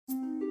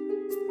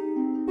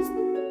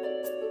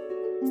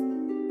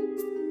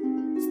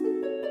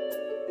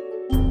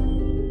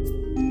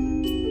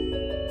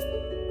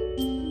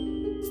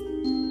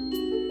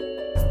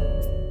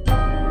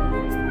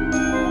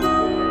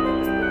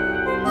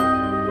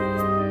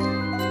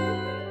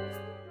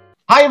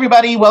Hi,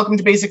 everybody. Welcome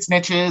to Basic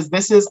Snitches.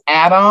 This is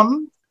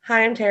Adam.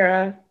 Hi, I'm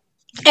Tara.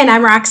 And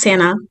I'm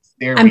Roxana.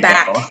 I'm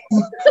back.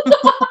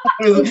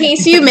 In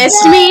case you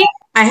missed me,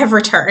 I have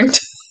returned.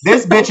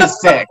 This bitch is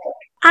sick.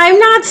 I'm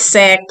not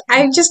sick.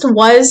 I just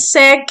was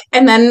sick.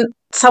 And then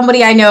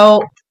somebody I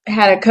know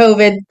had a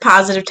COVID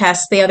positive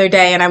test the other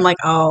day. And I'm like,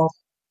 oh.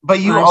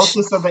 But you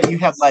also said that you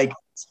had like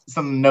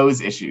some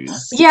nose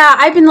issues. Yeah,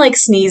 I've been like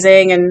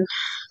sneezing and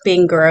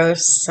being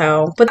gross.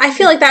 But I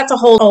feel like that's a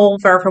whole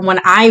over from when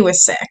I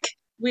was sick.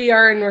 We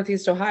are in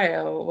Northeast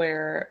Ohio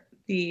where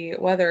the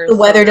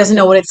weather doesn't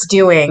know what it's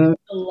doing.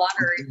 The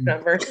lottery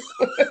numbers.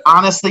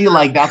 Honestly,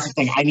 like that's the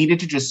thing. I needed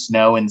to just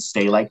snow and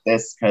stay like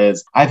this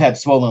because I've had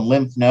swollen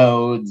lymph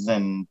nodes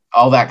and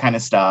all that kind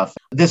of stuff.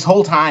 This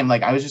whole time,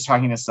 like I was just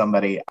talking to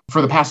somebody,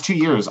 for the past 2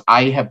 years,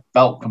 I have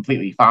felt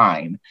completely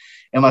fine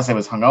unless I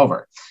was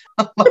hungover.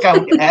 Like I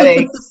would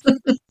headaches,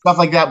 stuff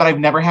like that, but I've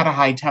never had a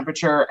high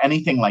temperature,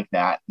 anything like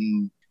that.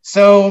 And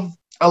so,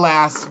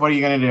 alas, what are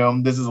you going to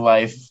do? This is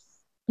life.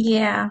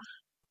 Yeah.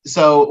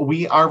 So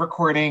we are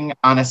recording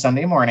on a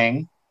Sunday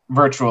morning,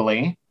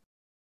 virtually,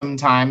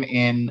 sometime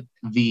in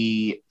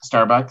the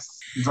Starbucks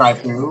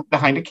drive-thru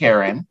behind a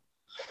Karen.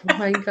 Oh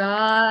my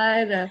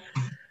God.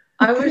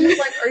 I was just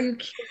like, are you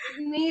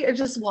kidding me? And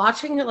just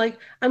watching it, like,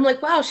 I'm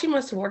like, wow, she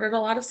must have ordered a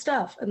lot of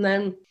stuff. And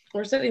then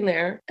we're sitting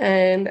there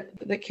and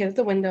the kid at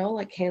the window,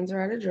 like, hands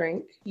her out a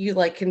drink. You,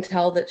 like, can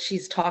tell that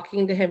she's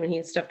talking to him and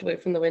he's stepped away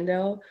from the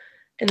window.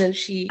 And then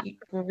she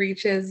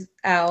reaches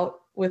out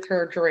with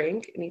her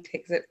drink and he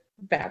takes it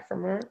back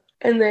from her.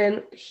 And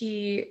then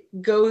he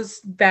goes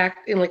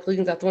back and, like,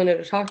 leans out the window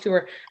to talk to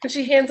her. And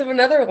she hands him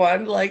another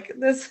one. Like,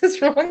 this is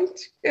wrong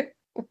too.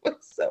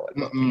 So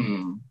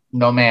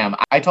no, ma'am.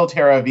 I told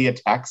Tara via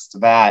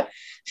text that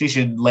she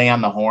should lay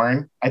on the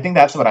horn. I think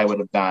that's what I would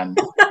have done.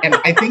 And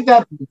I think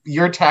that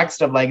your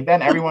text of like,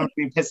 then everyone would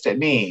be pissed at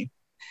me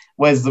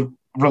was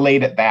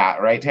relayed at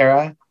that, right,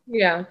 Tara?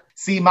 Yeah.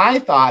 See, my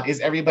thought is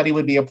everybody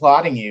would be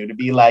applauding you to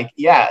be like,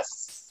 yes,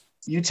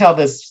 you tell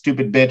this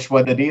stupid bitch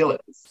what the deal is.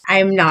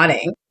 I'm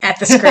nodding at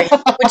the screen,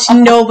 which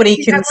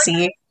nobody can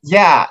see.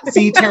 Yeah.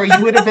 See, Tara,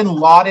 you would have been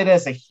lauded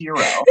as a hero.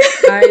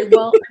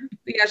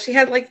 Yeah, she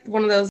had like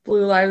one of those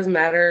Blue Lives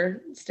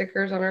Matter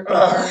stickers on her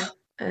car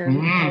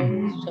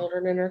and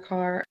children in her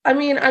car. I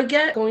mean, I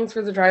get going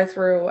through the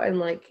drive-thru and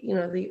like, you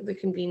know, the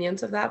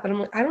convenience of that, but I'm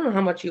like, I don't know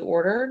how much you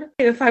ordered.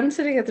 If I'm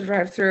sitting at the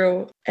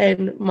drive-thru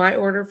and my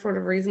order for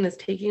whatever reason is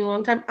taking a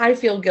long time, I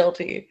feel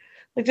guilty.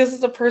 Like, this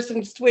is a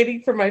person just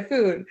waiting for my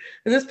food.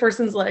 And this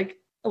person's like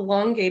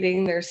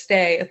elongating their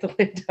stay at the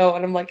window.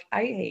 And I'm like,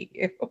 I hate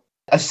you.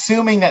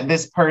 Assuming that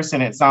this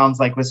person, it sounds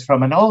like, was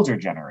from an older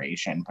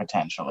generation,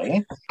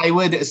 potentially, I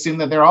would assume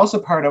that they're also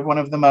part of one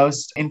of the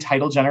most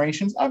entitled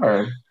generations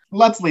ever.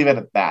 Let's leave it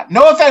at that.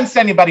 No offense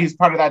to anybody who's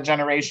part of that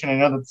generation. I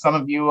know that some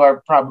of you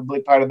are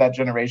probably part of that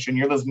generation.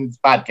 You're listening to this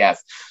podcast.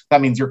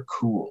 That means you're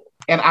cool.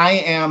 And I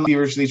am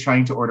feverishly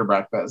trying to order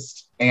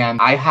breakfast. And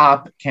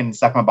IHOP can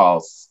suck my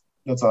balls.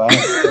 That's all I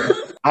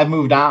have. I've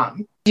moved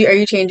on. Are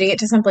you changing it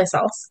to someplace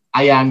else?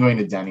 I am going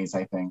to Denny's,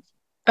 I think.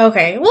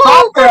 Okay.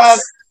 Well,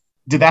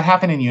 did that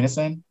happen in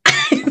unison?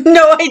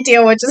 No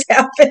idea what just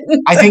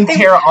happened. I think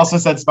Tara also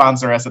said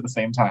sponsor us at the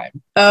same time.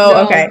 Oh,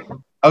 no. Okay.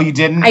 Oh, you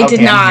didn't? I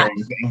did not.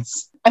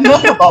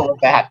 Enough of all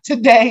of that.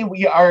 Today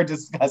we are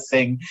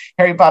discussing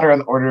Harry Potter and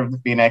the Order of the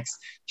Phoenix,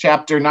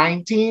 chapter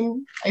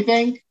 19, I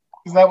think.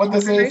 Is that what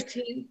this is?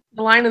 19.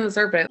 The Lion and the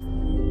Serpent.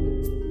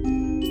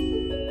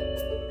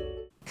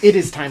 It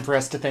is time for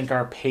us to thank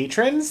our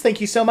patrons.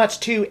 Thank you so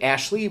much to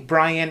Ashley,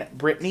 Brian,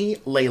 Brittany,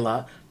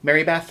 Layla,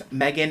 Marybeth,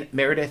 Megan,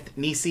 Meredith,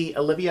 Nisi,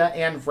 Olivia,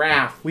 and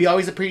Raph. We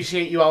always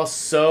appreciate you all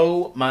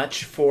so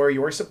much for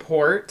your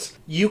support.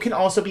 You can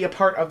also be a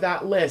part of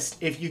that list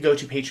if you go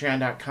to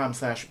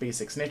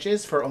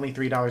patreon.com/basicsnitches for only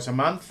 $3 a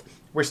month.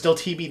 We're still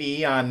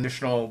TBD on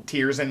additional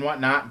tiers and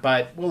whatnot,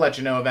 but we'll let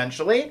you know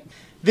eventually.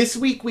 This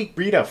week we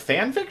read a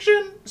fan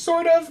fiction,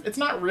 sort of. It's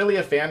not really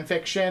a fan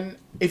fiction.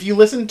 If you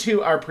listened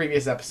to our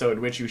previous episode,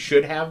 which you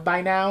should have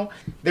by now,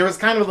 there was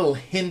kind of a little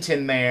hint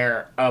in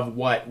there of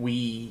what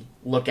we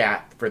look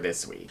at for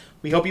this week.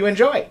 We hope you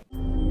enjoy.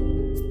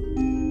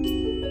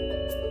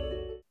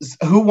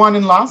 Who won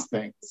and lost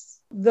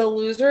things? The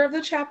loser of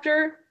the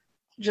chapter,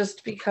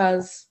 just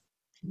because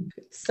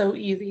it's so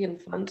easy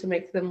and fun to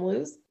make them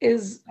lose,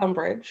 is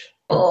Umbridge.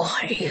 Oh,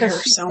 I hate her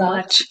so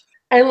much.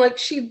 And like,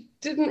 she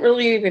didn't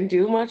really even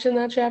do much in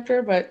that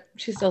chapter, but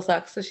she still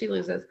sucks, so she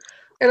loses.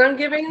 And I'm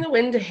giving the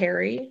win to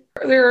Harry.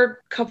 There are a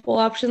couple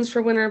options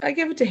for winner. I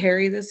give it to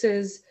Harry. This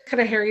is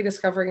kind of Harry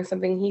discovering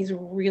something he's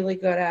really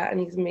good at, and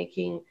he's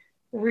making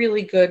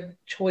really good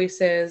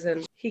choices.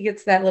 And he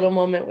gets that little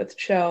moment with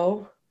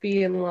Cho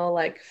being all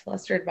like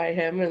flustered by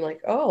him and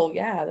like, oh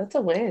yeah, that's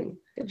a win.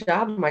 Good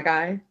job, my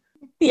guy.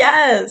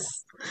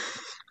 Yes.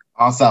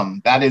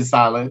 Awesome. That is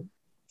solid.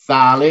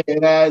 Solid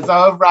as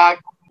a rock.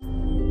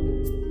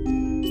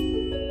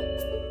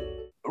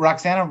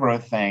 Roxana wrote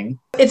a thing.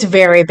 It's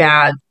very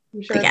bad.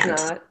 I'm sure it's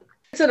not.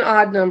 It's an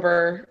odd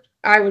number.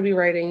 I would be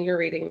writing. You're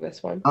reading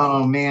this one.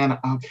 Oh, man.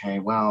 Okay,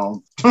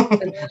 well.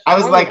 I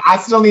was like, I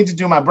still need to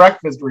do my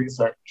breakfast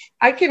research.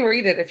 I can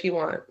read it if you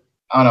want.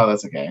 Oh, no,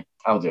 that's okay.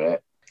 I'll do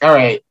it. All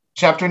right.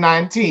 Chapter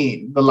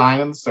 19, The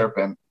Lion and the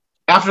Serpent.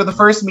 After the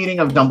first meeting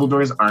of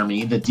Dumbledore's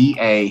army, the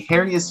DA,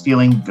 Harry is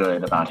feeling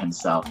good about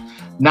himself.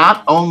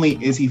 Not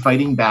only is he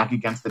fighting back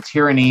against the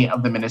tyranny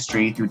of the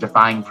Ministry through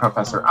defying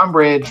Professor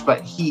Umbridge,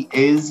 but he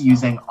is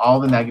using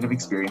all the negative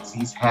experience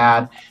he's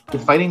had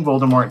with fighting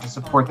Voldemort to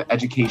support the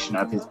education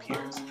of his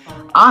peers.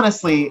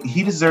 Honestly,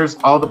 he deserves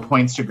all the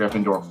points to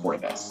Gryffindor for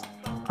this.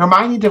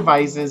 Hermione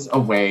devises a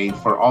way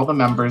for all the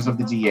members of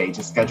the DA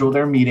to schedule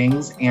their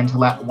meetings and to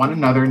let one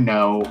another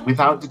know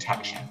without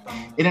detection.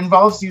 It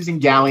involves using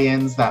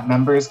galleons that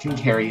members can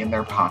carry in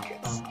their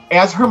pockets.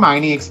 As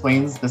Hermione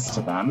explains this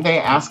to them, they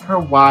ask her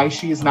why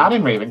she is not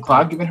in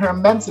Ravenclaw given her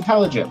immense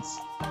intelligence.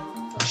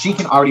 She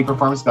can already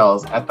perform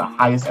spells at the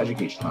highest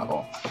education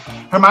level.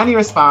 Hermione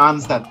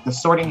responds that the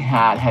Sorting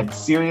Hat had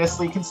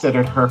seriously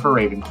considered her for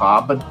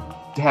Ravenclaw, but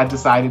had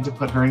decided to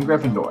put her in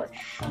Gryffindor.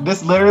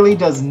 This literally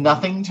does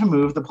nothing to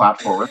move the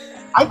plot forward.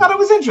 I thought it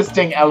was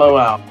interesting,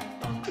 LOL.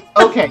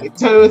 Okay,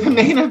 so the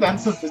main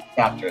events of this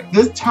chapter.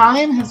 This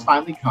time has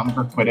finally come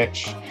for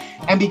Quidditch.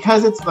 And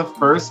because it's the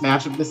first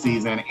match of the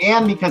season,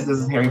 and because this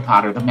is Harry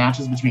Potter, the match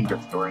is between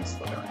Gryffindor and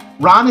Slytherin.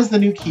 Ron is the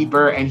new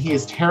keeper, and he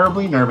is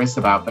terribly nervous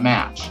about the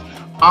match.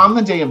 On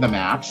the day of the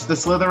match, the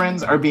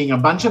Slytherins are being a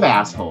bunch of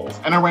assholes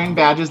and are wearing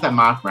badges that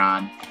mock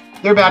Ron.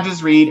 Their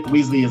badges read,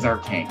 "Weasley is our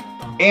king."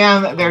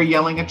 And they're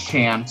yelling a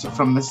chant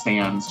from the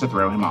stands to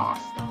throw him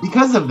off.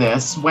 Because of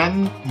this,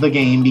 when the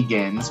game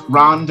begins,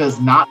 Ron does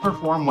not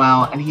perform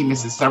well and he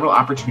misses several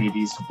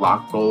opportunities to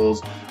block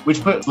goals,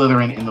 which put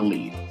Slytherin in the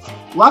lead.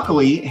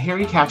 Luckily,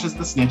 Harry catches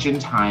the snitch in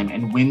time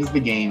and wins the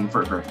game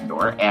for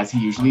Gryffindor, as he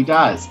usually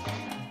does.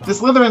 The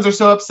Slytherins are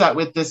so upset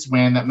with this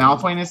win that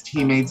Malfoy and his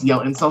teammates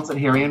yell insults at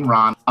Harry and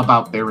Ron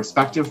about their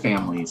respective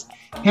families.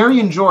 Harry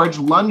and George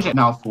lunge at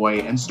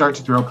Malfoy and start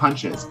to throw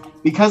punches.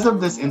 Because of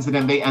this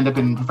incident, they end up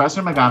in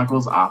Professor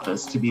McGonagall's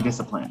office to be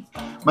disciplined.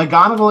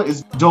 McGonagall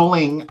is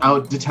doling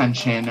out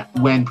detention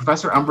when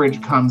Professor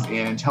Umbridge comes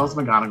in and tells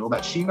McGonagall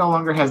that she no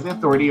longer has the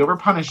authority over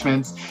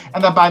punishments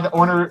and that by the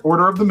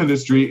order of the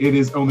Ministry, it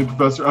is only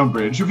Professor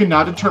Umbridge who can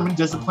now determine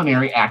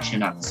disciplinary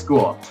action at the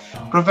school.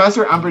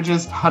 Professor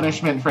Umbridge's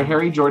punishment for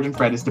Harry, George, and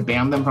Fred is to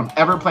ban them from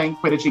ever playing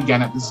Quidditch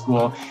again at the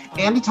school,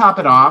 and to top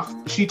it off,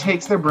 she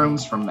takes their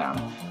brooms from them.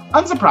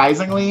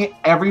 Unsurprisingly,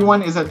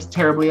 everyone is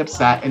terribly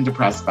upset and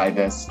depressed by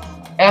this.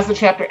 As the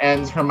chapter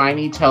ends,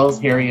 Hermione tells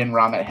Harry and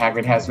Ron that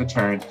Hagrid has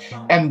returned,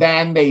 and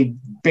then they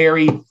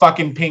bury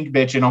fucking Pink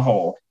Bitch in a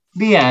hole.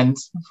 The end.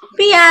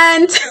 The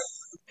end.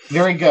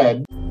 Very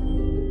good.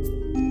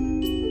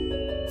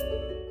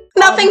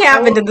 Nothing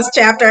happened in this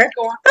chapter.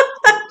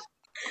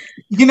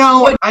 You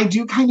know, I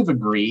do kind of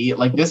agree.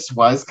 Like, this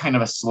was kind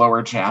of a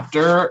slower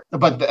chapter,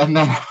 and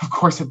then, of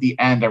course, at the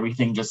end,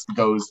 everything just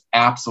goes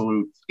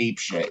absolute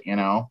apeshit, you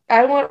know?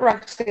 I want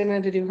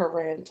Roxana to do her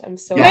rant. I'm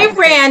so My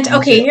rant.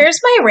 Okay, here's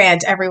my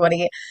rant,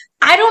 everybody.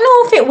 I don't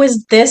know if it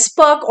was this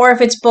book or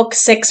if it's book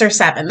 6 or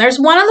 7. There's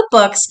one of the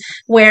books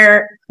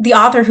where the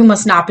author, who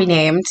must not be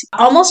named,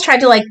 almost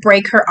tried to like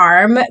break her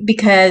arm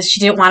because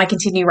she didn't want to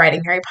continue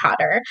writing Harry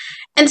Potter.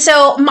 And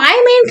so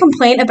my main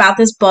complaint about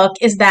this book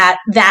is that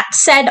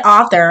said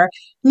author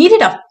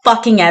needed a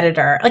fucking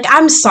editor. Like,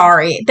 I'm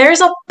sorry.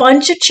 There's a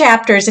bunch of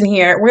chapters in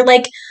here where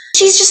like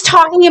she's just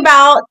talking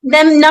about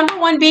them, number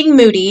one, being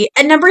moody,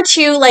 and number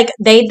two, like,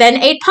 they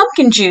then ate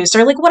pumpkin juice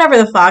or, like, whatever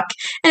the fuck.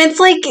 And it's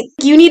like,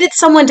 you needed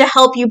someone to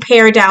help you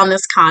pare down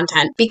this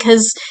content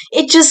because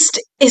it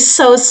just is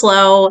so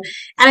slow.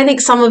 And I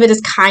think some of it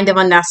is kind of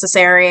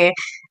unnecessary.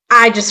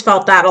 I just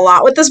felt that a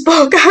lot with this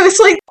book. I was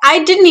like,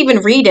 I didn't even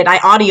read it. I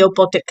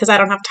audiobooked it because I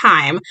don't have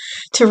time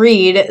to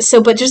read. So,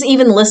 but just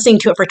even listening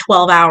to it for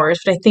 12 hours,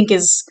 which I think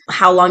is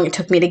how long it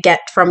took me to get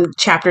from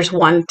chapters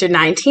 1 to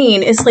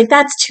 19, is like,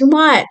 that's too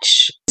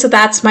much. So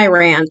that's my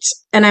rant.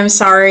 And I'm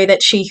sorry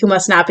that she, who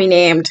must not be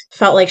named,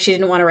 felt like she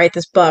didn't want to write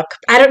this book.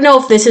 I don't know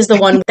if this is the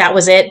one that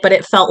was it, but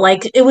it felt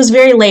like it was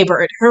very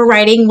labored. Her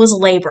writing was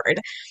labored.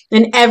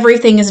 And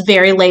everything is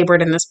very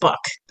labored in this book.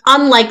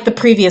 Unlike the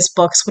previous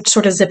books, which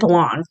sort of zip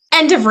along.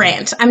 End of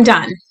rant. I'm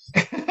done.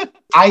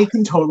 I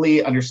can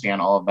totally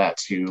understand all of that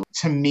too.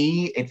 To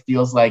me, it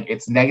feels like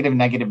it's negative,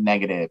 negative,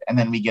 negative, and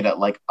then we get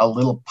a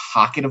little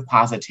pocket of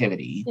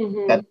positivity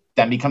that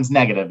then becomes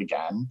negative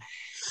again.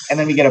 And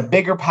then we get a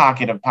bigger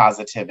pocket of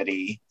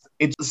positivity.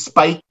 It's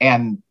spike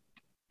and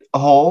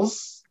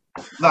holes.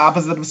 The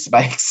opposite of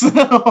spikes.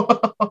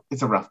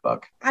 It's a rough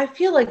book. I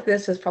feel like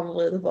this is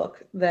probably the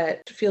book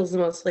that feels the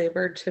most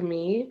labored to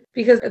me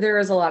because there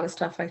is a lot of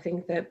stuff I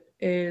think that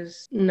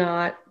is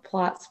not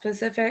plot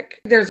specific.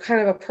 There's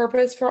kind of a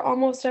purpose for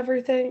almost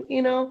everything,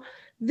 you know?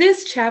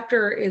 This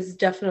chapter is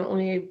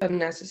definitely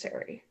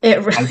unnecessary. It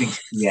really I think,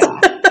 yeah.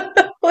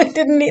 We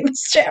didn't need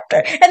this chapter.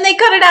 And they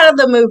cut it out of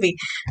the movie.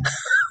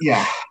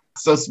 Yeah.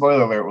 So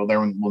spoiler alert, well, there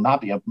will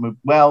not be a movie.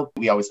 Well,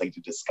 we always like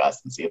to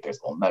discuss and see if there's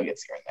little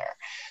nuggets here and there.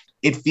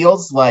 It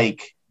feels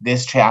like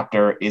this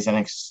chapter is an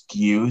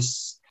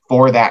excuse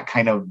for that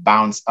kind of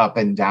bounce up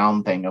and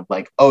down thing of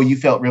like, oh, you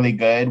felt really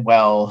good?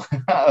 Well,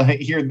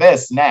 hear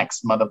this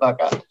next,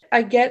 motherfucker.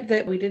 I get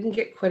that we didn't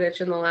get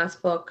Quidditch in the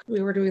last book.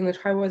 We were doing the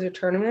Triwizard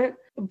Tournament,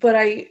 but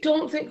I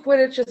don't think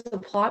Quidditch is a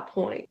plot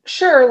point.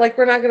 Sure, like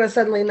we're not going to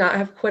suddenly not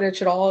have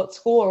Quidditch at all at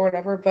school or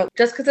whatever, but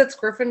just because it's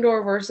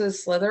Gryffindor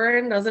versus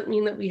Slytherin doesn't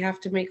mean that we have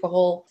to make a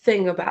whole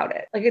thing about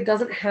it. Like it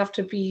doesn't have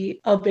to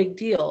be a big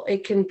deal.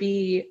 It can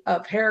be a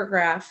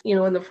paragraph, you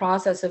know, in the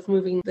process of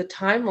moving the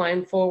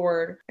timeline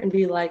forward and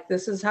be like,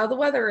 this is how the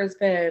weather has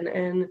been,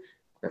 and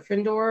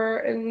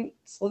Gryffindor and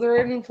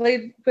Slytherin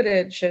played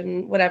Quidditch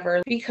and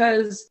whatever,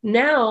 because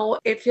now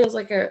it feels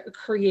like a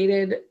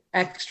created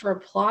extra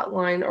plot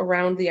line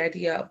around the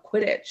idea of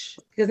Quidditch.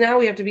 Because now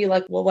we have to be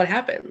like, well, what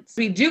happens?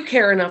 We do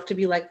care enough to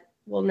be like,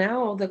 well,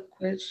 now the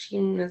Quidditch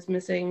team is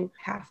missing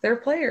half their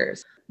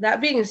players. That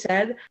being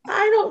said,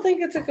 I don't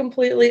think it's a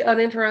completely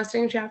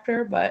uninteresting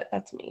chapter, but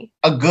that's me.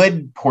 A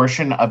good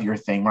portion of your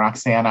thing,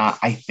 Roxana,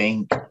 I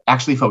think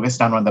actually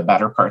focused on one of the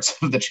better parts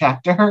of the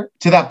chapter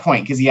to that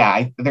point.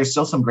 Because there's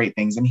still some great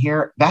things in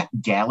here. That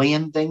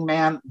galleon thing,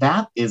 man,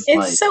 that is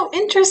It's so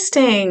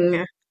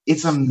interesting.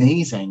 It's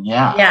amazing.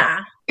 Yeah. Yeah.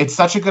 It's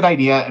such a good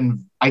idea,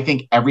 and I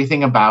think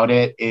everything about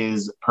it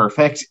is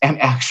perfect. And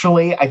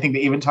actually, I think they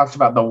even talked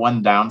about the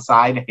one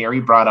downside. Harry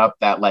brought up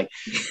that like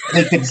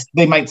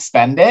they might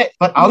spend it,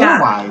 but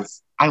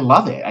otherwise, I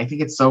love it. I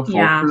think it's so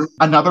foolproof.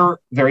 Yeah. Another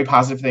very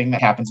positive thing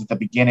that happens at the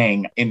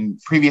beginning. In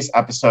previous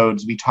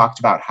episodes, we talked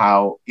about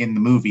how in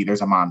the movie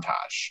there's a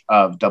montage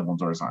of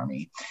Dumbledore's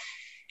army,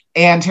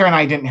 and Tara and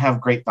I didn't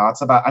have great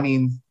thoughts about. I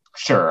mean,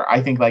 sure,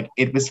 I think like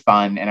it was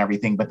fun and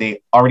everything, but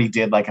they already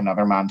did like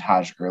another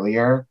montage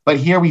earlier. But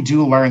here we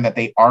do learn that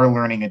they are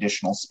learning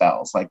additional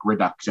spells like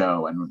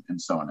Reducto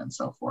and so on and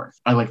so forth.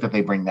 I like that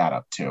they bring that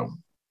up too.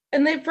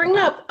 And they bring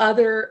up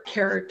other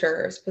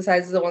characters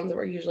besides the ones that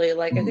we're usually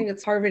like, I think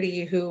it's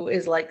Parvati who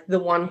is like the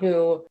one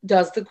who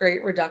does the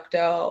Great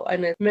Reducto,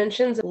 and it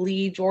mentions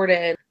Lee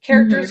Jordan,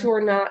 characters who are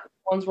not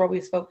ones we're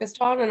always focused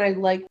on. And I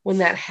like when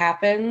that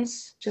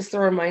happens, just a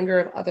reminder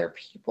of other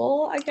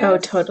people, I guess. Oh,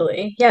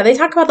 totally. Yeah, they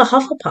talk about the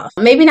Hufflepuff.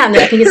 Maybe not,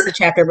 I think it's the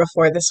chapter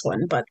before this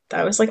one, but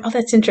I was like, oh,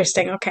 that's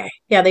interesting. Okay.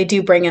 Yeah, they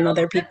do bring in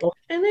other people.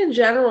 And in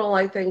general,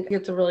 I think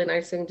it's a really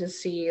nice thing to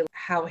see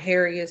how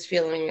Harry is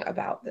feeling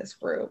about this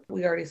group.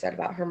 We already said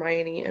about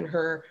Hermione and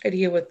her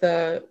idea with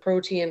the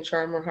protein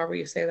charm, or however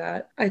you say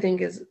that, I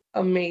think is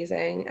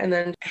amazing. And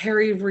then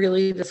Harry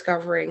really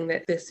discovering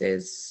that this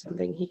is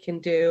something he can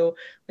do.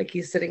 Like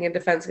he's sitting in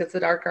Defense Against the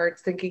Dark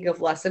Arts thinking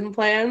of lesson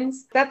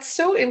plans. That's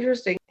so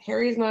interesting.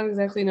 Harry's not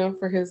exactly known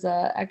for his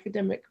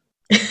academic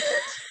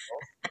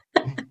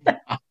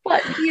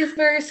but he is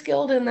very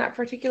skilled in that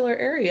particular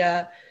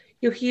area.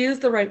 He is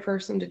the right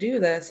person to do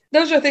this.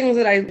 Those are things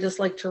that I just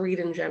like to read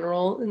in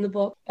general in the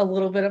book. A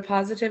little bit of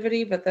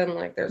positivity, but then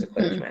like there's a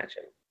Quidditch match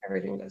and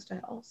everything goes to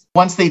hell.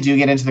 Once they do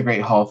get into the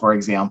Great Hall, for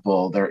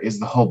example, there is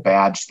the whole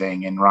badge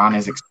thing, and Ron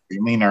is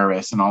extremely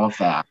nervous and all of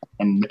that.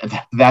 And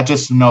that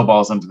just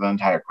snowballs into the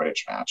entire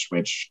Quidditch match,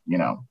 which, you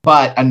know.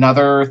 But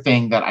another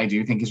thing that I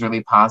do think is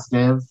really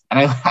positive, and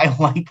I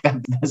like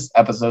that this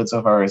episode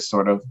so far is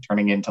sort of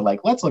turning into like,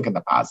 let's look at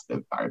the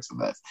positive parts of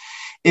this,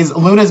 is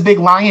Luna's big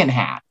lion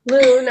hat.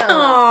 Luna.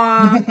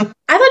 Aww.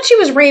 I thought she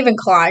was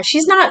Ravenclaw.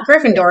 She's not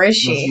Gryffindor, is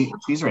she? No,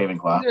 she's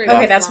Ravenclaw.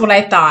 Okay, that's what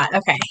I thought.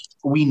 Okay.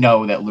 We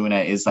know that Luna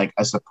is like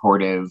a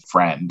supportive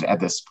friend at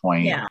this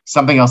point. Yeah.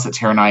 Something else that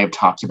Tara and I have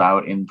talked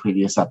about in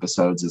previous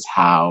episodes is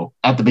how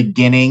at the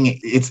beginning,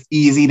 it's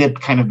easy to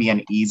kind of be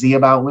uneasy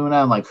about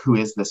Luna and like, who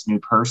is this new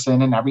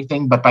person and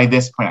everything. But by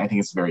this point, I think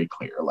it's very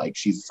clear, like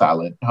she's a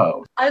solid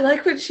hoe. I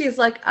like when she's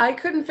like, I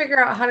couldn't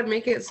figure out how to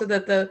make it so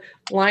that the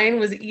lion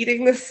was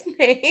eating the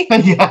snake.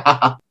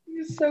 Yeah.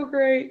 It's so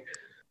great.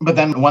 But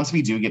then once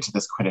we do get to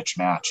this Quidditch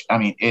match, I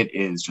mean, it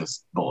is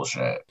just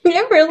bullshit.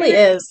 It really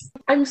is.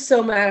 I'm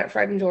so mad at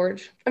Fred and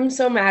George. I'm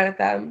so mad at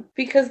them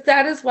because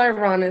that is why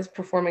Ron is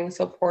performing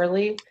so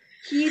poorly.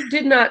 He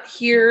did not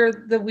hear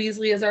the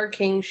Weasley is our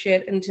king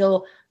shit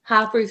until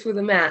halfway through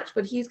the match,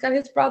 but he's got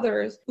his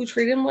brothers who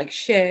treat him like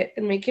shit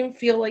and make him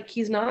feel like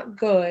he's not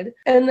good.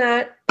 And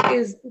that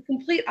is the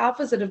complete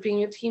opposite of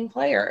being a team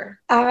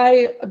player.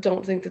 I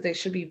don't think that they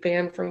should be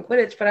banned from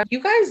Quidditch, but you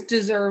guys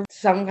deserve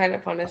some kind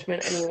of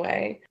punishment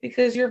anyway,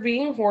 because you're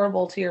being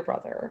horrible to your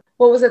brother.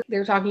 What was it? They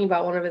were talking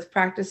about one of his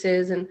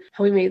practices and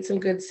how he made some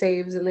good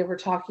saves, and they were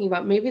talking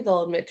about maybe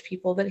they'll admit to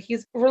people that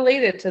he's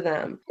related to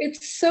them.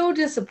 It's so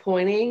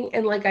disappointing,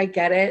 and like I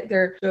get it,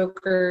 they're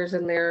jokers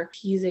and they're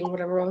teasing,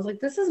 whatever. I was like,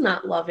 this is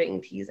not loving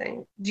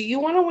teasing. Do you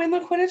want to win the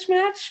Quidditch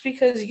match?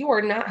 Because you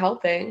are not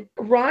helping.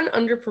 Ron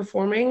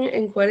underperforming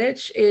in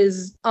Quidditch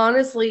is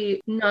honestly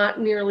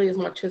not nearly as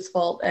much his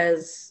fault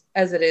as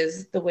it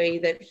is the way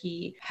that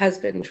he has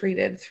been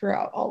treated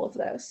throughout all of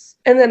this.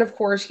 And then, of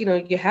course,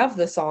 you have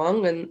the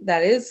song, and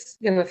that is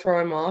going to throw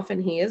him off,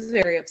 and he is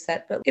very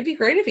upset. But it'd be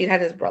great if he'd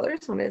had his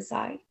brothers on his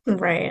side.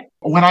 Right.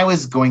 When I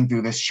was going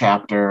through this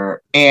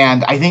chapter,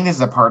 and I think this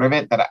is a part of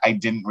it that I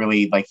didn't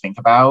really think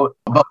about,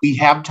 but we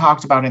have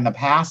talked about in the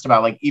past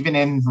about even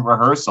in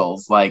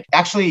rehearsals,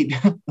 actually,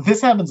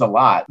 this happens a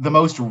lot. The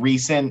most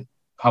recent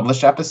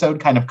published episode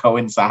kind of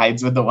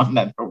coincides with the one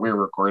that we're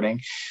recording.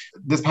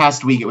 This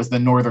past week, it was the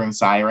Northern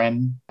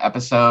Siren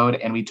episode.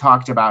 And we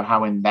talked about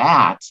how in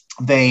that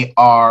they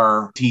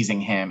are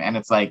teasing him. And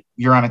it's like,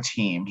 you're on a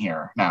team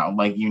here now.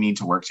 Like, you need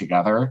to work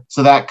together.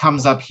 So that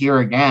comes up here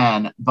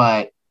again.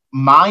 But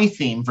my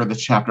theme for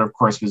this chapter, of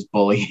course, was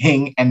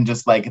bullying and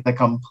just like the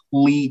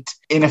complete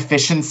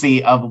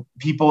inefficiency of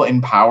people in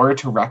power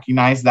to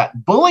recognize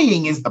that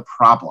bullying is the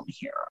problem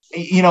here.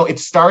 You know, it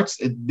starts,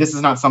 this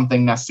is not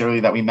something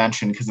necessarily that we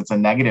mentioned because it's a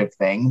negative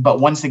thing, but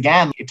once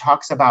again, it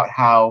talks about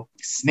how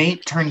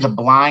Snape turned a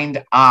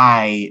blind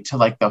eye to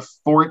like the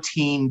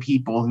 14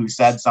 people who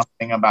said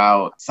something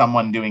about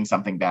someone doing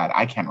something bad.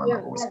 I can't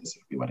remember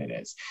specifically what it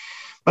is.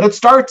 But it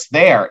starts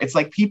there. It's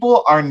like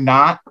people are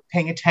not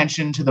paying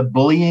attention to the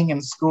bullying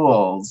in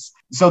schools.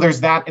 So there's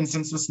that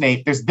instance with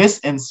Snape. There's this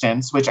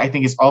instance, which I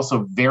think is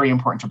also very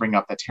important to bring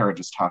up that Tara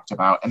just talked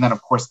about. And then,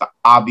 of course, the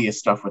obvious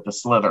stuff with the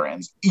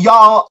Slytherins.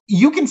 Y'all,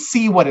 you can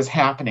see what is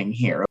happening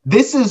here.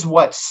 This is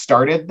what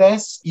started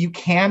this. You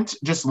can't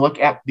just look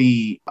at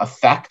the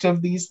effect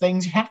of these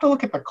things. You have to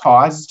look at the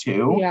cause,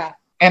 too. Yeah.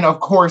 And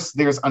of course,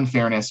 there's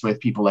unfairness with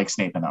people like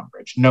Snape and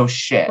Umbridge. No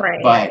shit.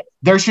 Right. But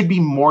there should be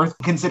more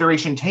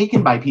consideration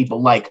taken by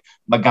people like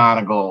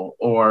McGonagall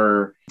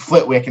or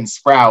Flitwick and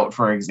Sprout,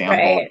 for example.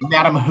 Right.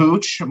 Madam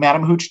Hooch.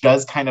 Madam Hooch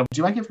does kind of...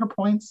 Do I give her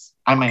points?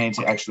 I might need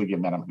to actually give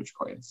Madam Hooch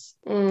points.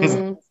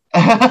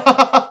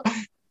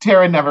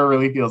 Tara never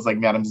really feels like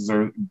Madam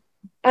deserves...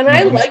 And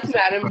I like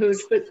Madam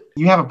Hooch, but...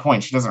 You have a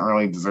point. She doesn't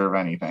really deserve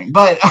anything.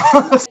 But...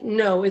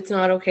 No, it's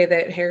not okay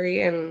that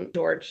Harry and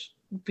George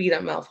beat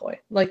up Malfoy.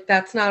 Like,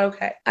 that's not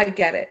okay. I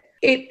get it.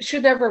 It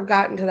should never have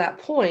gotten to that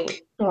point.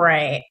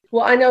 Right.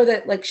 Well, I know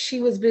that, like, she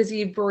was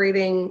busy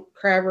berating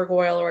Crabbe or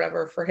Goyle or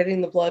whatever for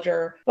hitting the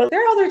bludger, but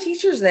there are other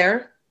teachers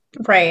there.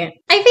 Right.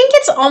 I think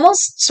it's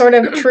almost sort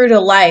of true to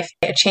life.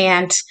 A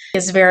chant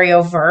is very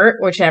overt,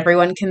 which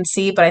everyone can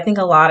see, but I think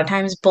a lot of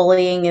times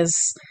bullying is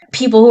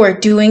people who are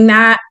doing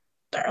that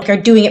are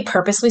doing it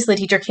purposely so the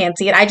teacher can't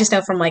see it. I just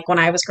know from like when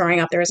I was growing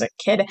up, there was a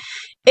kid,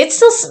 it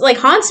still like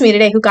haunts me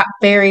today, who got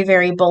very,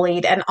 very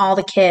bullied, and all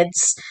the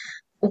kids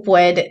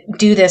would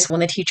do this when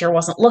the teacher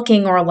wasn't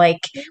looking or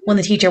like when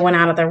the teacher went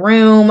out of the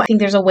room. I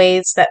think there's a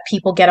ways that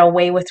people get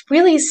away with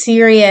really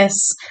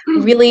serious,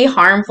 really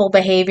harmful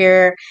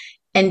behavior,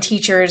 and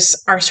teachers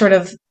are sort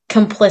of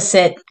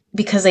complicit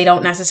because they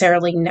don't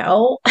necessarily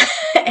know.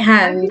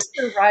 And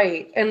you're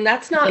right. And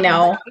that's not, you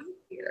know,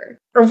 here.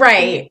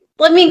 Right.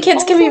 Well, I mean,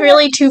 kids can be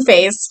really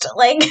two-faced.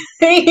 Like,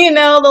 you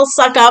know, they'll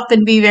suck up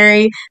and be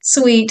very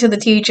sweet to the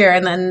teacher.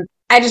 And then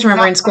I just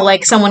remember in school,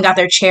 like, someone got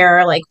their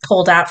chair, like,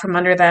 pulled out from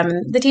under them.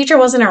 And the teacher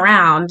wasn't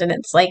around. And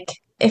it's like,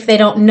 if they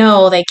don't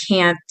know, they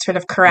can't sort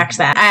of correct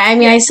that. I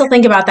mean, I still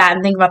think about that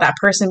and think about that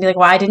person and be like,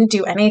 well, I didn't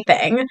do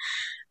anything.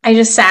 I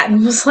just sat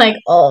and was like,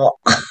 oh.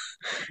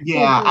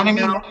 Yeah, and I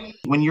mean,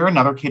 when you're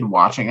another kid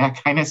watching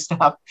that kind of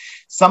stuff,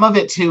 some of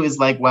it too is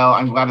like, well,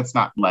 I'm glad it's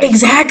not like...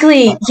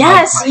 Exactly.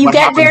 Yes, you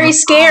get very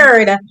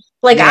scared.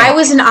 Like, yeah. I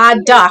was an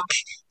odd duck,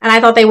 and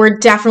I thought they were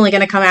definitely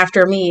going to come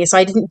after me, so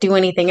I didn't do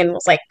anything and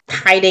was, like,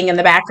 hiding in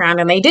the background,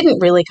 and they didn't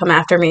really come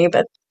after me,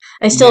 but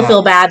I still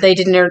feel bad they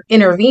didn't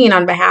intervene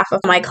on behalf of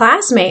my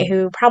classmate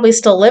who probably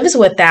still lives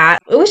with that.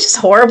 It was just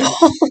horrible.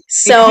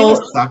 So it kind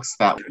of sucks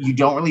that you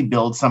don't really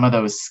build some of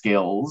those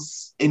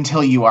skills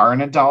until you are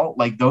an adult.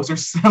 Like, those are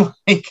so,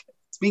 like,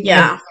 speaking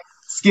of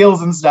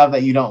skills and stuff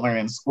that you don't learn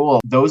in school,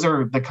 those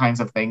are the kinds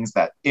of things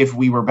that if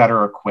we were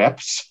better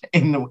equipped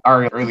in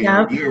our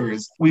earlier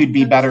years, we'd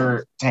be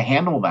better to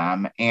handle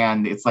them.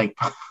 And it's like,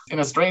 in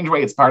a strange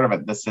way, it's part of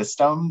it, the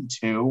system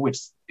too, which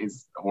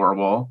is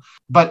horrible.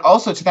 But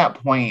also to that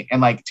point,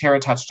 and like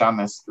Tara touched on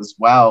this as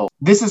well,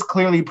 this is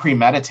clearly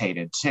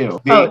premeditated too.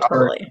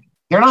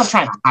 They're not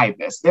trying to hide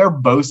this. They're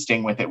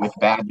boasting with it with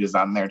badges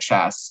on their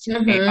chest.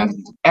 Mm-hmm.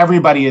 And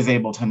everybody is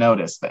able to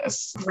notice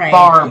this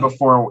far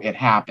before it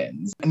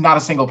happens. Not a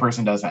single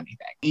person does anything.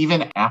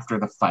 Even after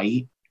the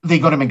fight, they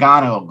go to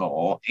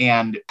McGonagall,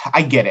 and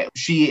I get it.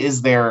 She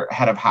is their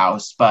head of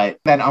house, but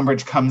then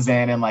Umbridge comes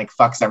in and like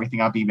fucks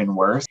everything up even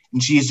worse.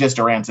 And she's just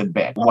a rancid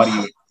bitch. What do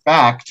you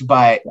expect?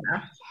 But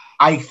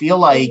I feel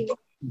like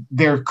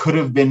there could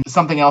have been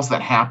something else that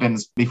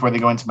happens before they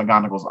go into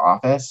McGonagall's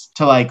office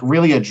to like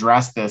really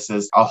address this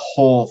as a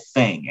whole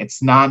thing.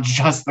 It's not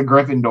just the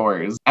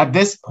Gryffindors. At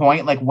this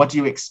point, like, what do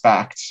you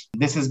expect?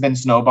 This has been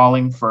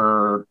snowballing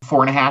for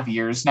 4.5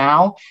 years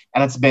now,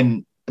 and it's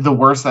been the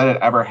worst that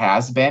it ever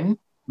has been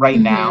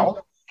now.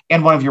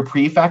 And one of your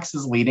prefects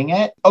is leading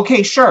it.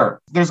 Okay, sure.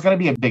 There's going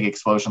to be a big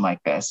explosion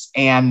like this.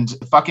 And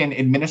the fucking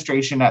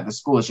administration at the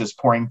school is just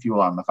pouring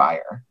fuel on the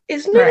fire.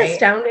 Isn't it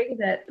astounding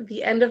that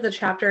the end of the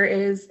chapter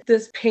is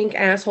this pink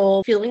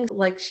asshole feeling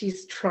like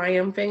she's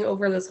triumphing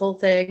over this whole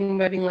thing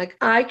by being like,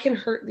 I can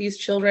hurt these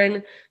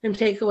children and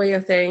take away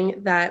a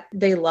thing that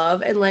they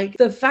love. And like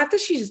the fact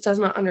that she just does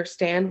not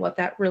understand what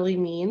that really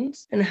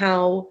means and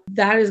how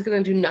that is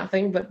going to do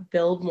nothing but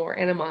build more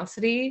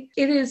animosity.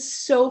 It is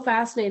so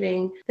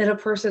fascinating that a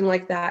person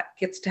like that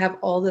gets to have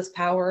all this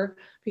power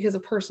because a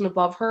person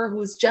above her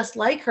who's just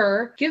like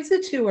her gives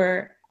it to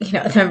her.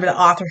 remember the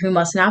author who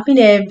must not be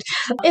named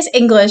is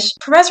English.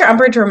 Professor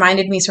Umbridge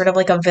reminded me sort of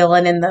like a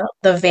villain in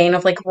the vein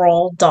of like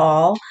Roald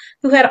Dahl,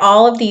 who had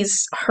all of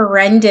these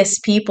horrendous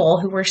people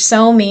who were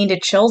so mean to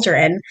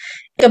children,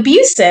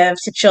 abusive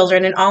to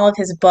children in all of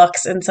his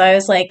books. And so I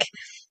was like,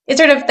 it's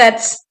sort of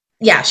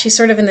she's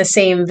sort of in the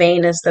same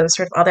vein as those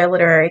sort of other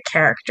literary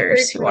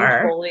characters who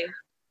are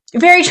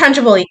very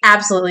Trunchbull,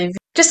 absolutely.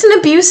 Just an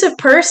abusive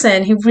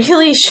person who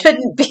really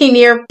shouldn't be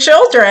near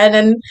children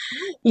and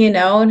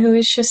who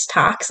is just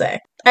toxic.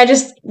 I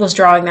just was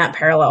drawing that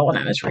parallel when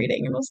I was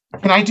reading.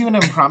 Can I do an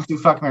impromptu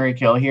fuck, marry,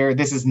 kill here?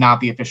 This is not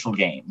the official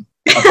game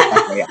of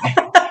the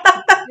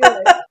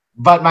FAI.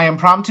 But my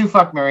impromptu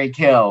fuck, marry,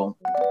 kill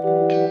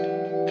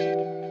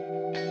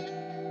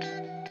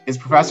is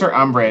Professor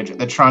Umbridge,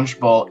 the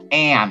Trunchbull,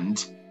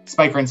 and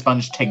Spiker and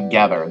Sponge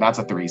together. That's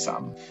a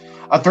threesome.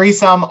 A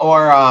threesome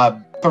or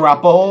a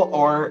throuple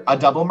or a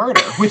double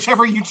murder,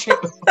 whichever you choose.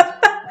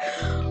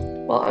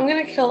 Well, I'm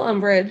going to kill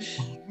Umbridge.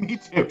 Me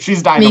too.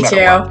 She's dying. Me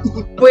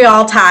too. We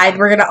all tied.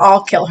 We're going to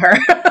all kill her.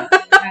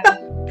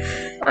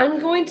 I'm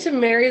going to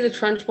marry the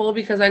Trunchbull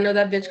because I know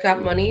that bitch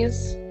got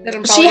monies.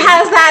 She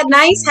has that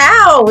nice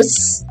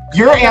house.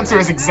 Your answer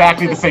is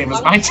exactly the same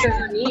as mine.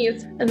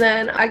 And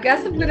then I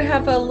guess I'm going to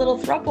have a little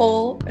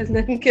throuple and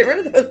then get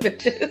rid of those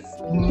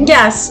bitches.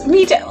 Yes,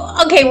 me too.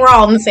 Okay, we're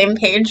all on the same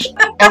page.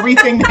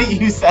 Everything that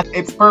you said,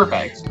 it's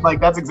perfect. Like,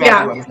 that's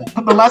exactly what I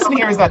said. The lesson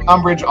here is that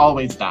Umbridge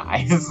always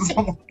dies.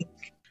 I'm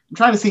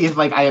trying to see if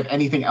I have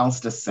anything else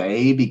to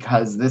say,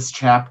 because this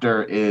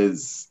chapter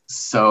is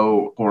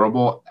so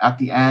horrible at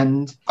the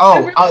end.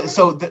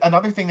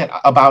 Another thing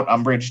about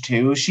Umbridge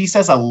too, she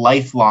says a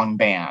lifelong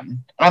ban.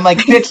 And I'm like,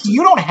 bitch,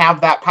 you don't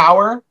have that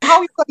power. How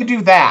are you going to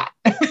do that?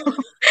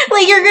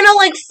 You're going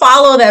to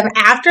follow them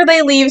after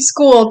they leave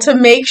school to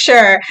make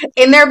sure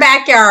in their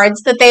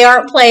backyards that they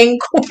aren't playing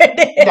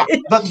Quidditch. Yeah,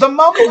 the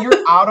moment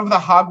you're out of the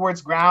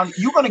Hogwarts ground,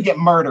 you're going to get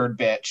murdered,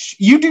 bitch.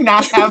 You do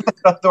not have that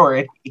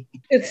authority.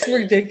 It's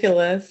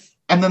ridiculous.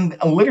 And then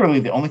literally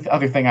the only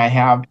other thing I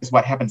have is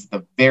what happens at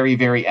the very,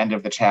 very end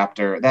of the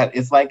chapter. That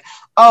is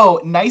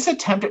nice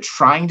attempt at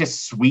trying to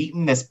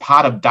sweeten this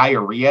pot of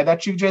diarrhea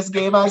that you just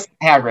gave us.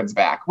 Hagrid's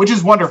back, which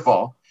is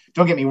wonderful.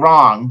 Don't get me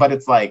wrong, but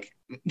it's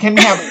can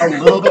we have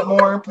a little bit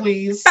more,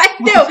 please? I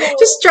know,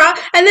 just draw.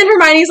 And then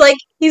Hermione's like,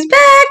 he's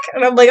back.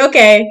 And I'm like,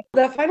 okay.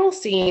 That final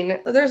scene,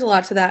 there's a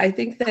lot to that. I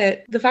think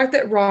that the fact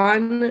that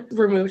Ron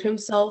removed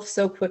himself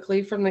so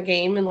quickly from the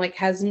game and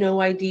has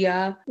no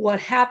idea what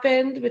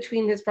happened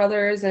between his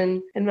brothers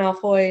and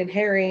Malfoy and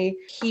Harry,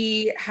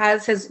 he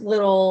has his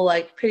little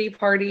pity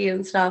party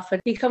and stuff. And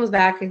he comes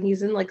back and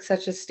he's in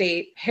such a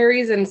state.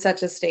 Harry's in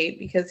such a state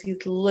because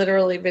he's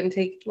literally been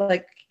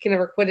can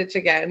never Quidditch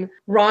again.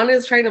 Ron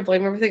is trying to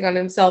blame everything on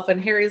himself,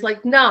 and Harry's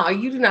like, nah,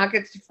 you do not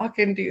get to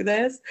fucking do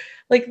this.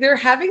 They're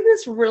having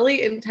this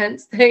really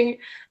intense thing,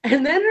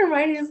 and then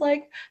Hermione's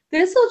like,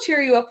 this will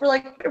cheer you up. We're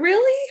like,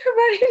 really,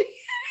 Hermione?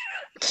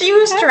 She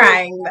was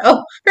trying,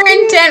 though.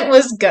 Her intent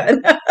was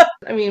good.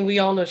 I mean, we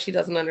all know she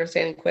doesn't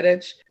understand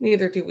Quidditch.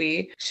 Neither do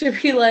we.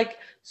 She'd be like,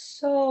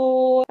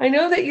 so I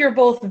know that you're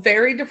both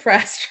very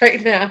depressed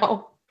right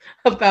now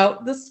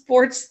about the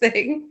sports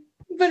thing,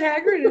 but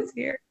Hagrid is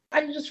here.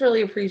 I just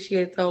really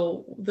appreciate,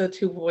 though, the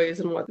two boys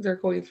and what they're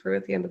going through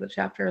at the end of the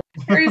chapter.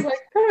 Harry's like,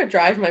 "Private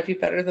Drive might be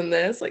better than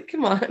this."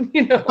 Come on,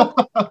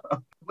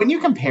 When you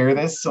compare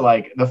this to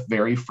the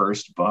very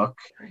first book,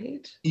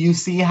 right? You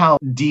see how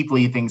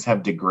deeply things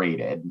have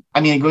degraded.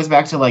 I mean, it goes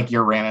back to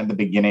your rant at the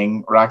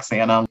beginning,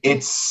 Roxana.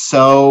 It's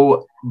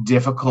so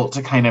difficult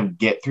to kind of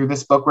get through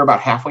this book. We're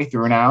about halfway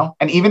through now.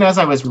 And even as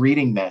I was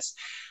reading this,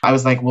 I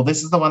was like, well,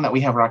 this is the one that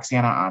we have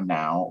Roxana on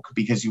now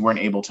because you weren't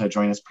able to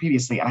join us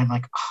previously. And I'm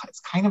like, it's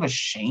kind of a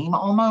shame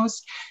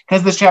almost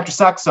because this chapter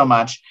sucks so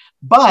much.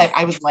 But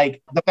I was like,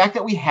 the fact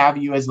that we have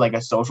you as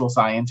a social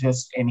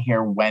scientist in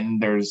here when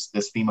there's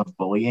this theme of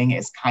bullying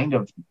is kind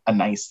of a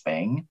nice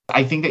thing.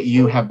 I think that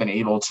you have been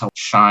able to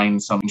shine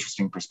some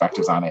interesting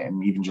perspectives on it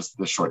and even just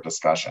the short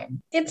discussion.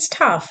 It's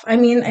tough. I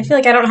mean, I feel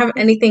like I don't have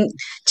anything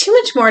too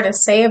much more to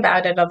say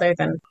about it other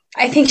than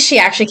I think she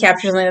actually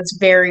captures something that's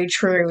very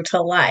true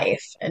to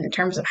life in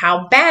terms of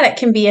how bad it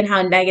can be and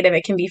how negative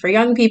it can be for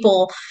young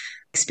people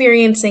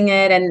experiencing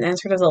it and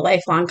sort of the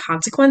lifelong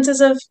consequences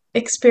of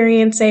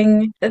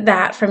experiencing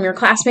that from your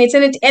classmates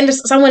and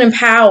someone in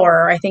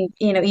power. I think,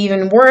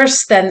 even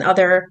worse than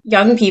other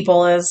young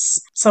people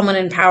is someone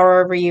in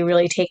power over you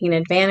really taking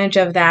advantage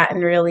of that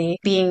and really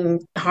being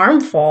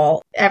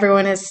harmful.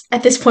 Everyone has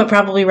at this point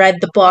probably read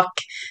the book,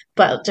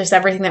 but just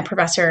everything that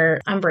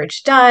Professor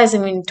Umbridge does,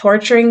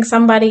 torturing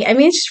somebody,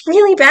 it's just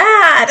really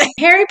bad.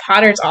 Harry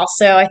Potter's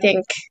also, I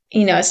think,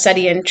 a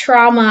study in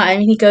trauma.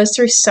 He goes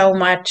through so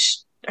much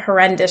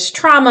horrendous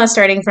trauma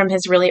starting from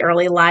his really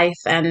early life,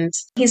 and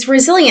he's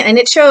resilient, and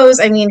it shows.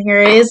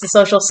 Here it is, the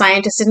social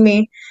scientist in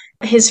me.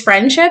 His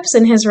friendships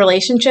and his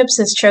relationships,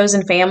 his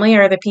chosen family,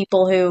 are the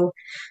people who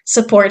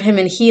support him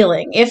in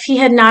healing. If he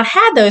had not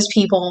had those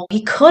people,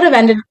 he could have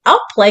ended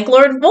up like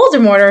Lord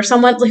Voldemort or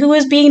someone who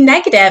was being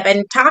negative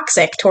and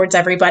toxic towards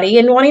everybody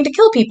and wanting to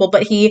kill people.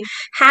 But he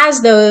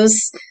has those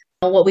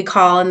what we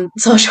call in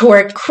social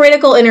work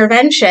critical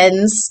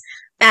interventions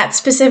at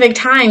specific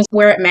times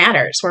where it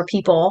matters, where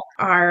people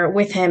are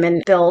with him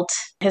and build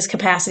his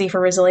capacity for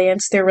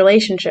resilience through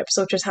relationships,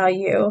 which is how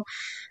you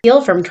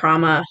heal from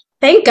trauma.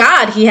 Thank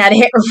God he had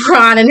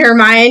Ron and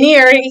Hermione,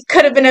 or it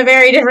could have been a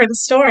very different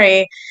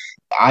story.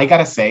 I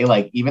gotta say,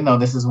 like, even though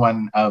this is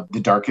one of the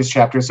darkest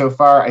chapters so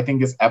far, I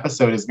think this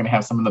episode is gonna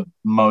have some of the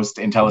most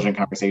intelligent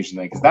conversation,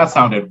 because that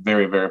sounded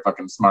very, very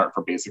fucking smart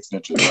for basic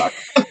snitches rock.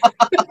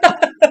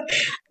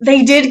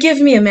 They did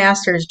give me a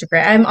master's degree.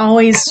 I'm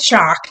always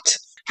shocked.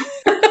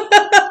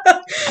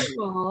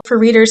 For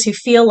readers who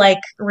feel like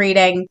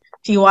reading,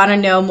 if you want to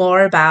know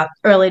more about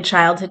early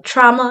childhood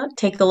trauma,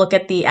 take a look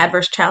at the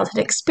Adverse Childhood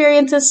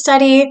Experiences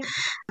study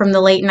from the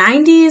late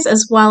 90s,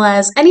 as well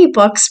as any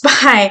books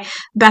by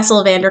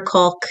Bessel van der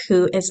Kolk,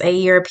 who is a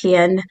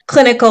European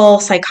clinical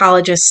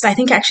psychologist. I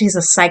think actually he's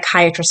a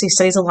psychiatrist. He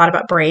studies a lot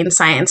about brain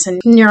science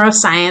and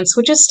neuroscience,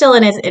 which is still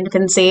in its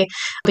infancy,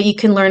 but you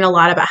can learn a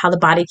lot about how the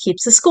body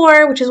keeps the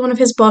score, which is one of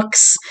his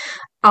books,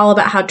 all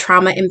about how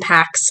trauma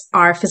impacts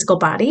our physical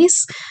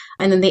bodies.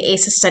 And then the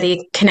ACEs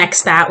study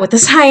connects that with the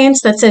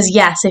science that says,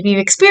 yes, if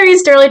you've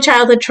experienced early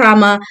childhood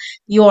trauma,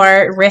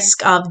 your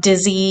risk of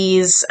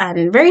disease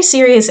and very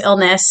serious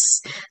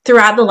illness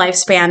throughout the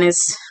lifespan is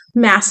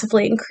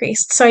massively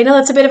increased. So I know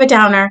that's a bit of a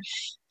downer,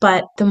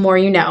 but the more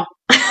you know.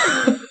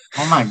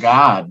 Oh my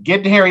God.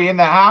 Get Harry in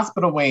the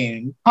hospital,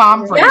 Wayne.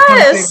 Pomfrey.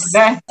 Yes.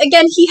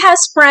 Again, he has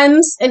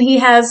friends and he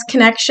has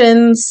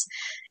connections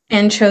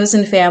and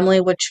chosen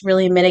family, which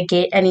really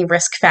mitigate any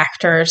risk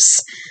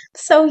factors.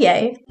 So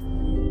yay.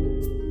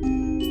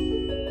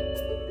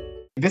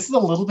 This is a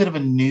little bit of a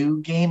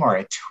new game, or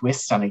a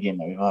twist on a game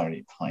that we've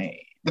already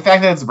played. The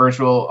fact that it's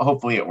virtual,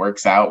 hopefully it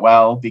works out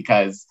well,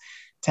 because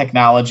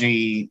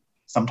technology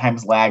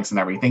sometimes lags and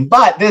everything.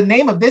 But the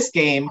name of this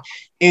game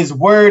is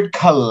Word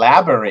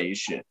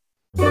Collaboration.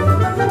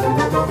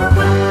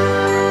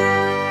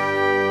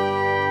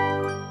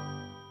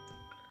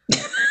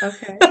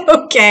 Okay.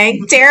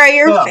 Okay. Tara,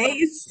 your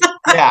face.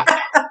 Yeah.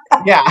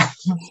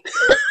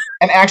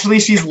 And actually,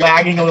 she's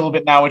lagging a little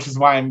bit now, which is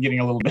why I'm getting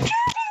a little bit.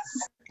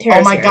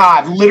 Oh my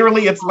God,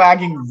 literally it's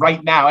lagging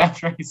right now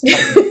after I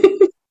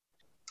started.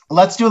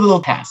 Let's do a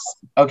little test,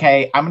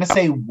 okay? I'm going to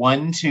say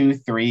 1, 2,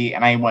 3,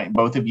 and I want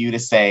both of you to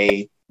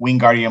say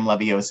Wingardium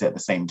Leviosa at the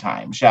same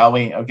time. Shall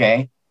we?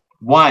 Okay?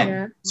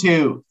 1,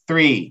 2,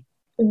 3.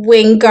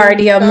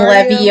 Wingardium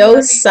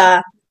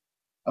Leviosa.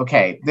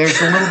 Okay,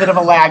 there's a little bit of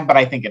a lag, but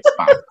I think it's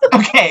fine.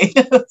 Okay,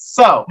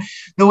 so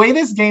the way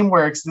this game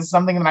works, this is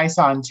something that I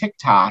saw on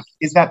TikTok,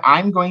 is that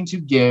I'm going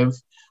to give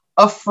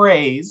a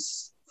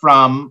phrase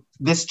from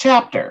this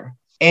chapter.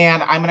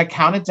 And I'm going to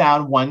count it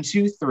down 1,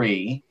 2,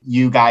 3.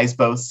 You guys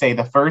both say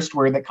the first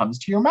word that comes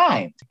to your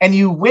mind. And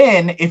you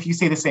win if you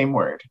say the same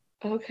word.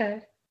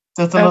 Okay.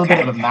 So it's a little bit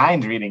of a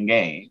mind reading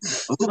game.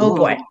 Ooh. Oh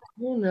boy.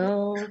 Oh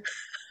no.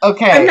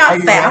 Okay. I'm not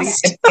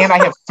fast. And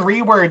I have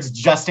 3 words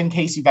just in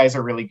case you guys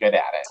are really good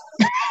at it.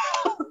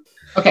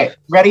 Okay,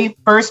 ready?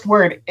 First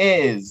word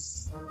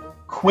is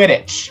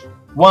Quidditch.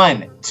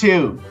 1,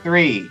 2,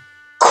 3.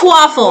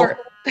 Quaffle.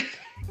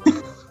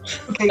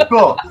 Okay,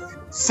 cool.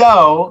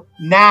 So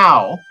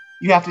now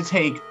you have to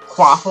take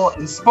quaffle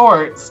and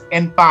sports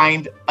and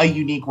find a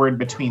unique word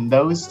between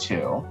those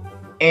two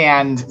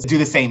and do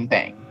the same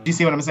thing. Do you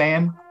see what I'm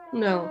saying?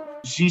 No.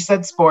 She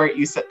said sport,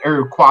 you said,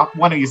 or quaff,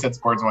 one of you said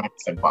sports, one of you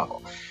said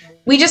quaffle.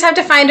 We just have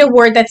to find a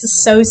word that's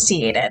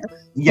associated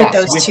with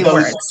those two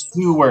words.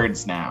 2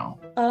 words now.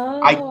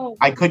 Oh.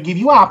 I could give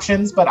you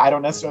options, but I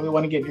don't necessarily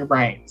want to get in your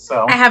brain.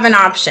 So I have an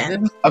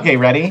option. Okay,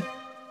 ready?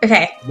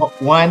 Okay.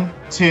 1,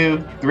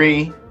 2,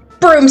 3.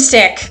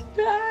 Broomstick.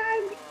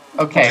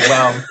 Okay,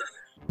 well,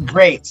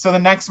 great. So the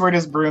next word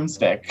is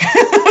broomstick.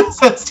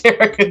 So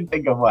Tara couldn't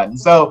think of one.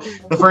 So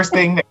the first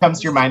thing that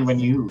comes to your mind when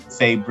you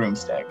say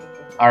broomstick.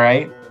 All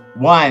right.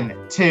 1,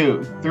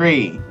 2,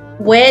 3.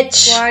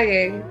 Witch.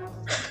 Flying.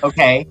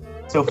 Okay.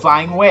 So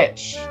flying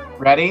witch.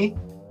 Ready?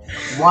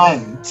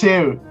 1,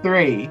 2,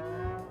 3.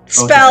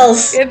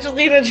 Spells.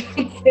 Angelina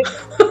Jolie.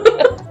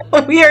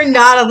 We are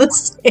not on the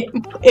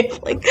same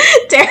wavelength.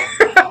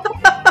 Tara.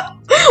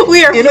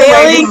 We are In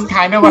failing. This is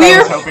kind of what I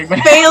was hoping.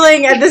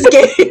 Failing at this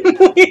game.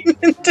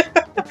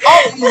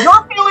 Oh,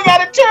 you're failing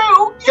at it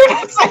too. You're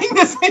not saying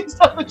the same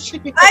stuff as she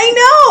is. I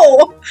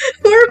know.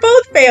 We're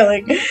both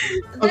failing.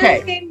 Okay.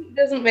 This game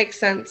doesn't make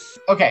sense.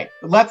 Okay,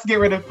 let's get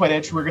rid of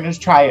Quidditch. We're going to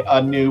try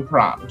a new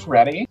prompt.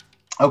 Ready?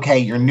 Okay,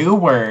 your new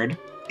word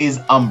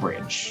is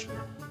umbrage.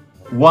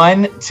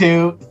 1,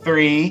 2,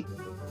 3.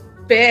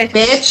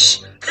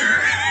 Bitch.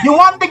 You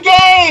won the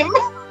game!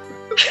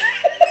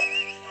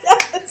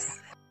 Yes.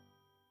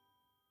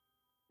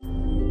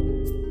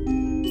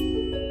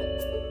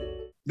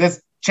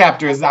 This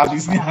chapter is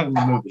obviously not in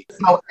the movie.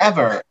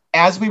 However,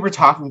 as we were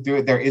talking through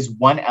it, there is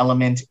one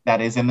element that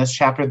is in this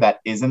chapter that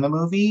is in the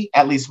movie,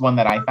 at least one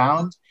that I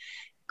found.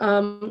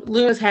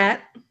 Luna's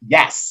hat.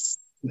 Yes,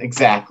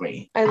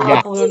 exactly. I love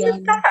Yes.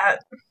 Luna.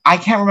 I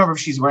can't remember if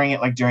she's wearing it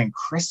like during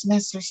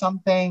Christmas or I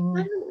something.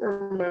 don't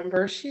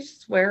remember.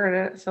 She's wearing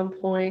it at some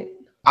point.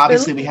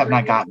 Obviously, we have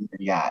not gotten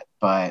there yet,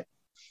 but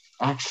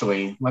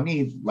Actually, let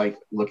me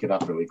look it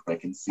up really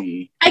quick and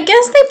see. I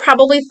guess they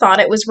probably thought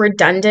it was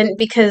redundant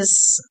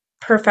because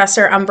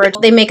Professor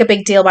Umbridge, they make a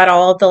big deal about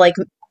all of the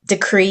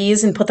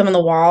decrees and put them on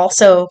the wall.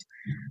 So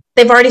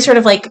they've already sort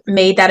of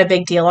made that a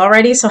big deal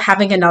already. So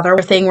having another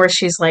thing where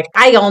she's like,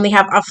 I only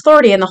have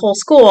authority in the whole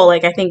school, I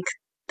think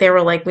they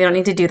were like, we don't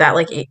need to do that.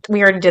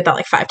 We already did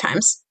that 5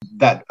 times.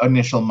 That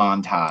initial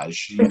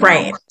montage.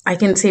 Right. I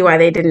can see why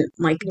they didn't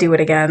do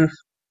it again.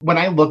 When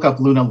I look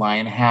up Luna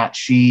Lionhat,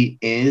 she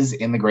is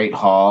in the Great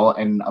Hall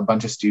and a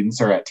bunch of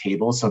students are at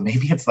tables. So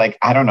maybe it's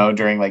I don't know,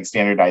 during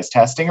standardized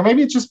testing, or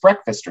maybe it's just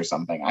breakfast or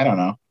something. I don't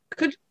know.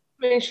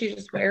 Maybe she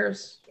just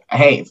wears.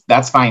 Hey,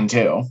 that's fine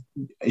too.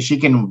 She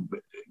can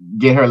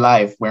get her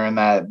life wearing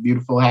that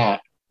beautiful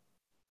hat.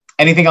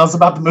 Anything else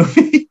about the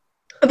movie?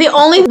 The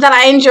only that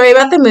I enjoy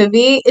about the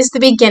movie is the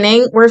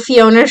beginning where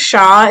Fiona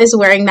Shaw is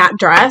wearing that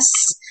dress.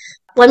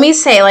 Let me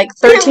say,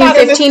 13,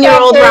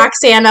 15-year-old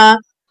Roxana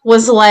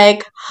was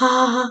like,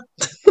 ah.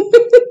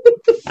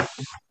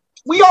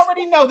 We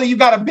already know that you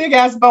got a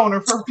big-ass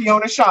boner for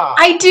Fiona Shaw.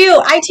 I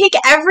do. I take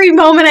every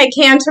moment I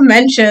can to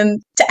mention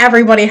to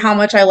everybody how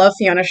much I love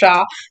Fiona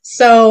Shaw.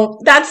 So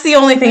that's the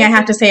only thing I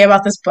have to say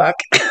about this book.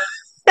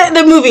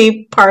 The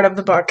movie part of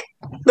the book.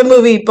 The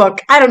movie book.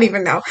 I don't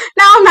even know.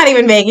 Now I'm not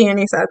even making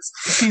any sense.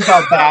 She's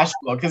all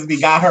bashful because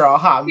we got her all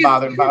hot and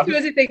bothered about it. Who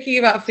was he thinking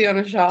about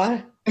Fiona Shaw?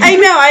 I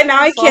know.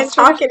 I can't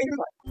talk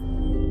anymore.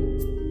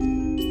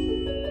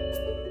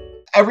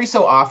 Every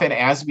so often,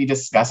 as we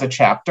discuss a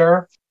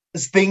chapter,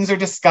 things are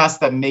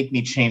discussed that make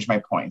me change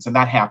my points. And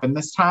that happened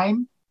this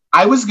time.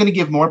 I was going to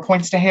give more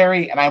points to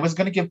Harry, and I was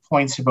going to give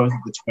points to both of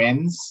the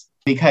twins,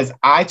 because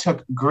I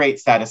took great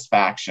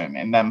satisfaction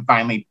in them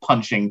finally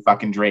punching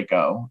fucking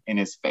Draco in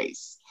his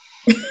face.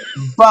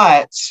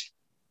 But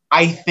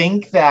I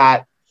think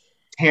that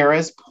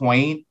Tara's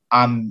point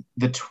on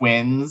the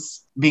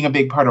twins being a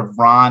big part of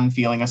Ron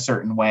feeling a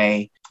certain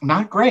way,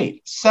 not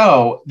great.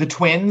 So the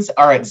twins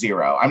are at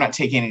 0. I'm not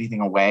taking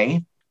anything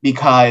away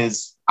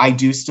because I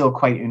do still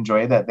quite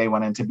enjoy that they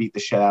wanted to beat the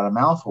shit out of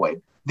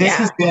Malfoy. This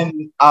has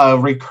been a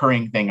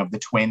recurring thing of the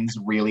twins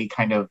really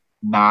kind of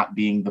not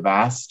being the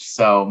best.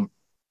 So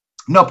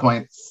no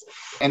points.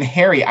 And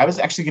Harry, I was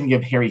actually going to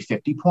give Harry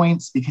 50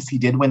 points because he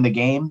did win the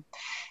game.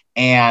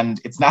 And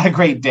it's not a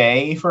great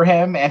day for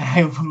him. And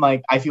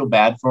I'm I feel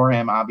bad for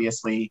him,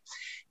 obviously.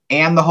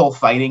 And the whole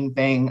fighting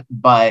thing.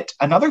 But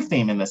another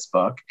theme in this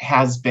book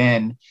has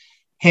been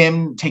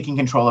him taking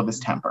control of his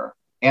temper.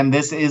 And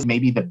this is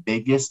maybe the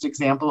biggest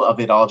example of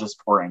it all just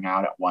pouring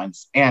out at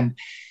once. And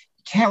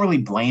you can't really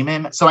blame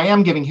him. So I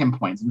am giving him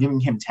points. I'm giving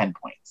him 10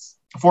 points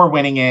for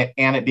winning it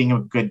and it being a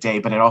good day,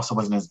 but it also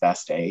wasn't his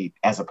best day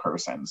as a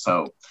person.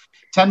 So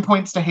 10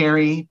 points to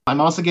Harry.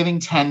 I'm also giving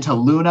 10 to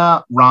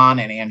Luna, Ron,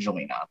 and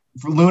Angelina.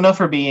 For Luna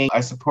for being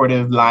a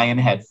supportive lion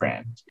head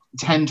friend.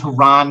 10 to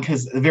Ron,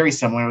 because very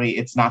similarly,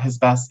 it's not his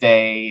best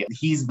day.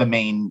 He's the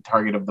main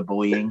target of the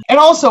bullying. And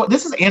also,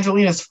 this is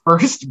Angelina's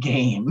first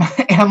game.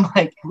 And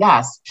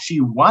yes,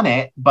 she won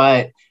it,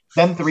 but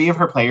then 3 of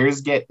her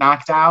players get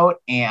knocked out,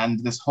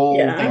 and this whole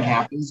thing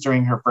happens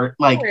during her first,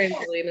 Poor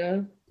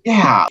Angelina.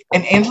 Yeah,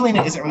 and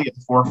Angelina isn't really at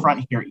the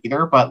forefront here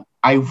either, but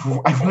I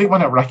really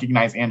want to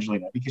recognize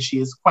Angelina because she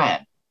is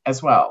Gwen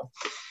as well.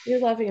 You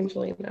love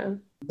Angelina.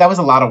 That was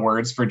a lot of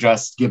words for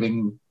just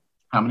giving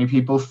how many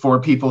people? 4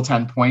 people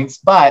 10 points,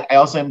 but I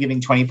also am giving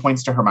 20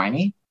 points to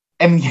Hermione.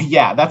 And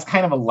yeah, that's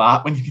kind of a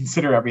lot when you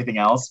consider everything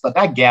else, but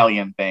that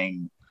galleon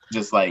thing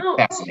just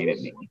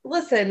fascinated me.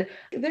 Listen,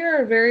 there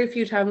are very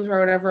few times where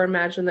I would ever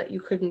imagine that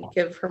you couldn't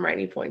give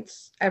Hermione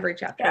points every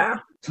chapter. Yeah.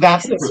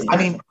 That's true. I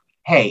mean,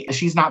 hey,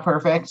 she's not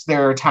perfect.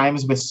 There are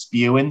times with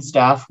spew and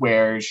stuff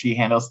where she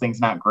handles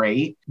things not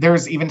great.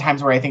 There's even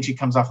times where I think she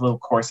comes off a little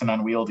coarse and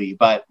unwieldy,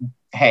 but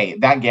hey,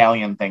 that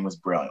galleon thing was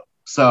brilliant.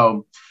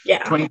 So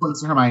 20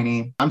 points to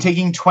Hermione. I'm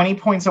taking 20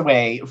 points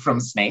away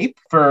from Snape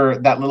for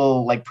that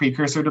little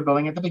precursor to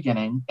bullying at the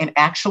beginning. And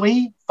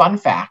actually, fun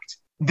fact,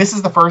 this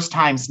is the first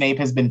time Snape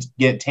has been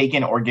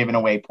taken or given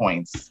away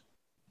points.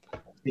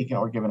 Taken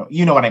or given away.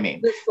 You know what I mean.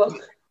 This book.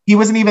 He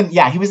wasn't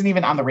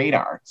even on the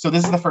radar. So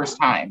this is the first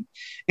time.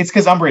 It's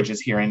because Umbridge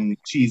is here and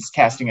she's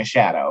casting a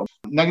shadow.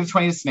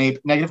 -20 to Snape,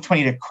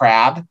 -20 to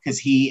Crabbe, because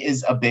he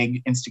is a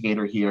big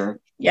instigator here.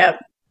 Yep.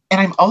 And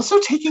I'm also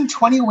taking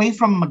 20 away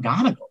from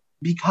McGonagall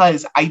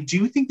because I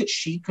do think that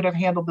she could have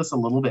handled this a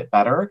little bit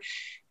better.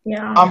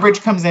 Yeah.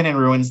 Umbridge comes in and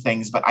ruins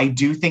things, but I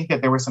do think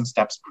that there were some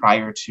steps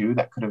prior to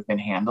that could have been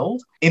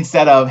handled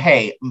instead of,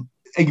 hey,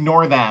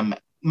 ignore them,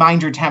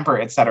 mind your temper,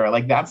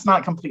 etc. That's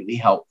not completely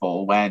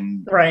helpful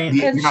when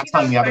you're not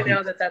telling the other people. I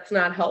know that that's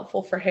not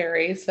helpful for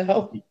Harry,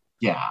 so.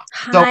 Yeah.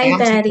 Hi,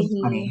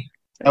 Betty.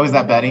 Oh, is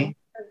that Betty?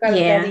 I've got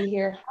a Betty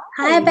here.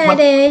 Hi,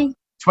 Betty.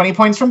 20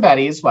 points from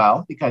Betty as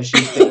well, because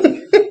she's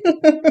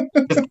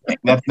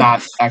that's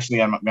not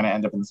actually, I'm going to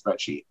end up in the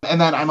spreadsheet. And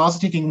then I'm also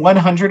taking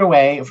 100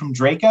 away from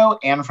Draco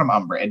and from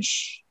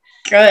Umbridge.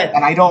 Good.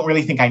 And I don't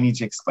really think I need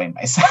to explain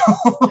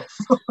myself.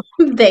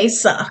 They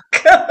suck.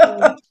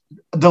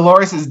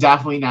 Dolores is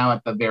definitely now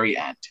at the very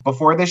end.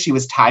 Before this, she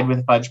was tied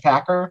with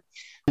Fudgepacker.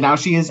 Now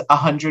she is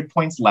 100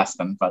 points less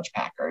than Fudge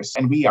Packers,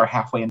 and we are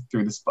halfway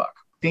through this book.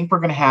 I think we're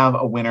going to have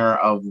a winner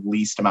of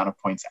least amount of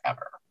points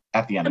ever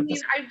at the end of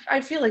this.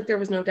 I feel like there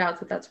was no doubt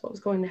that that's what was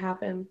going to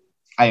happen.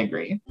 I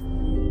agree.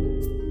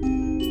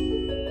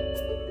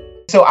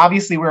 So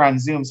obviously we're on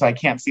Zoom, so I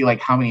can't see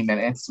like how many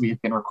minutes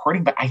we've been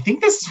recording, but I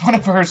think this is one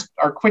of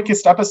our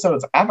quickest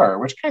episodes ever,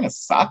 which kind of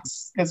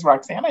sucks because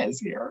Roxana is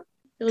here.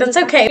 That's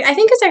okay. I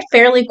think it's a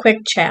fairly quick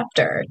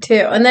chapter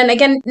too. And then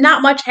again,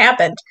 not much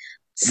happened.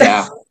 So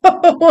Yeah,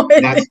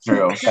 that's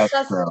true. That's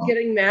us true.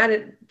 getting mad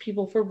at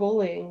people for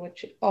bullying,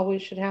 which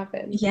always should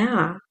happen.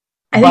 Yeah.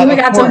 I think we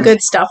got some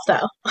good stuff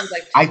though.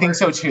 I think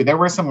so too. There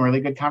were some really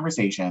good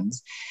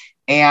conversations.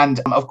 And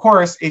of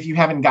course, if you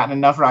haven't gotten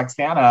enough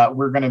Roxana,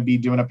 we're going to be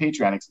doing a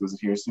Patreon exclusive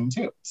here soon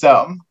too.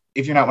 So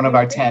if you're not one of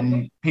our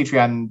 10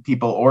 Patreon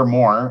people or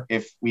more,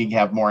 if we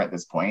have more at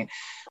this point,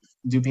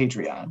 do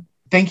Patreon.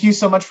 Thank you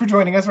so much for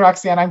joining us,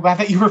 Roxana. I'm glad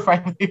that you were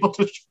finally able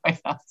to join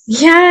us.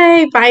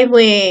 Yay,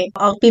 finally.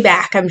 I'll be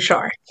back, I'm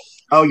sure.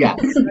 Oh, yes.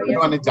 We're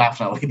going to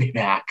definitely be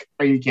back.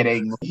 Are you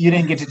kidding? You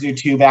didn't get to do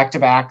 2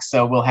 back-to-back,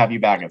 so we'll have you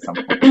back at some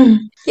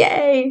point.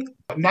 Yay.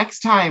 Next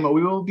time,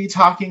 we will be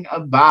talking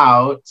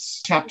about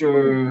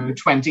chapter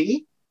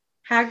 20.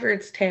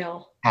 Hagrid's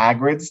Tale.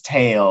 Hagrid's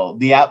Tale.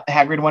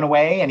 Hagrid went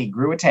away and he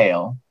grew a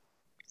tail.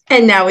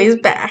 And now he's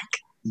back.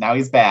 Now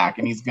he's back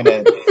and he's going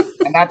to...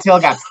 and that tail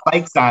got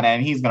spikes on it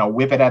and he's going to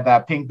whip it at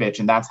that pink bitch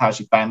and that's how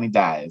she finally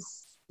dies.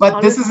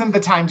 But this isn't the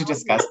time to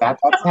discuss that.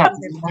 That's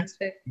happening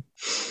next.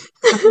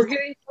 We're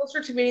getting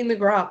closer to meeting the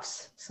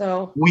Grops,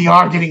 so... We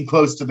are getting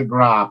close to the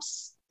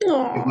Grops.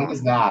 Aww. When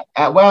is that?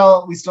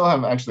 Well, we still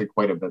have actually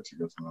quite a bit to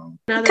go through.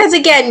 Because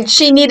again,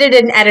 she needed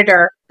an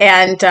editor,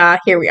 and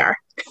here we are.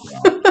 Yeah.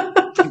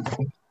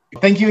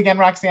 Thank you again,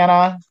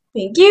 Roxana.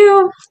 Thank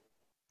you.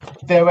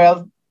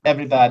 Farewell,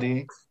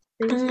 everybody.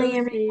 Bye,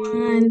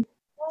 everyone.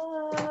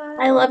 Bye.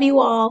 I love you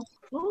all.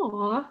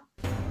 Aww.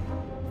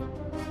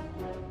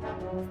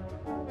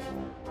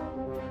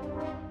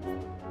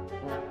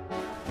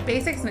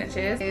 Basic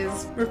Snitches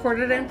is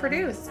recorded and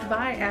produced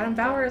by Adam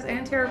Bowers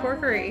and Tara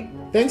Corkery.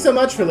 Thanks so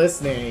much for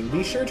listening.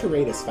 Be sure to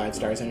rate us 5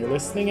 stars on your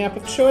listening app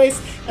of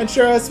choice and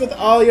share us with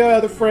all your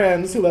other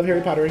friends who love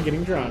Harry Potter and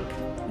getting drunk.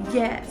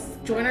 Yes.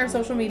 Join our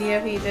social media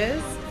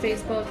pages,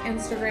 Facebook,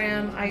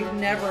 Instagram. I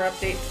never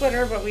update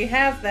Twitter, but we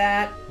have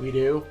that. We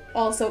do.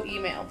 Also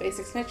email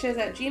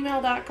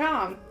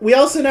basicsnitches@gmail.com. We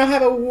also now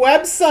have a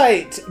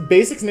website,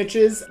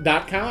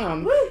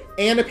 basicsnitches.com,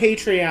 and a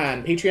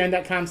Patreon,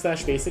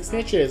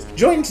 patreon.com/basicsnitches.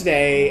 Join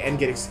today and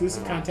get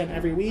exclusive content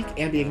every week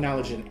and be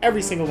acknowledged in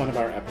every single one of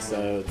our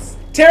episodes.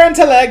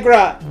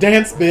 Tarantalegra,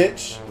 dance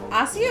bitch.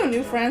 I see you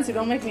new friends who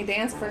don't make me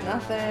dance for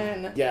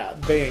nothing. Yeah,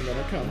 they ain't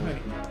gonna come,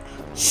 honey.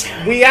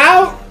 We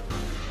out!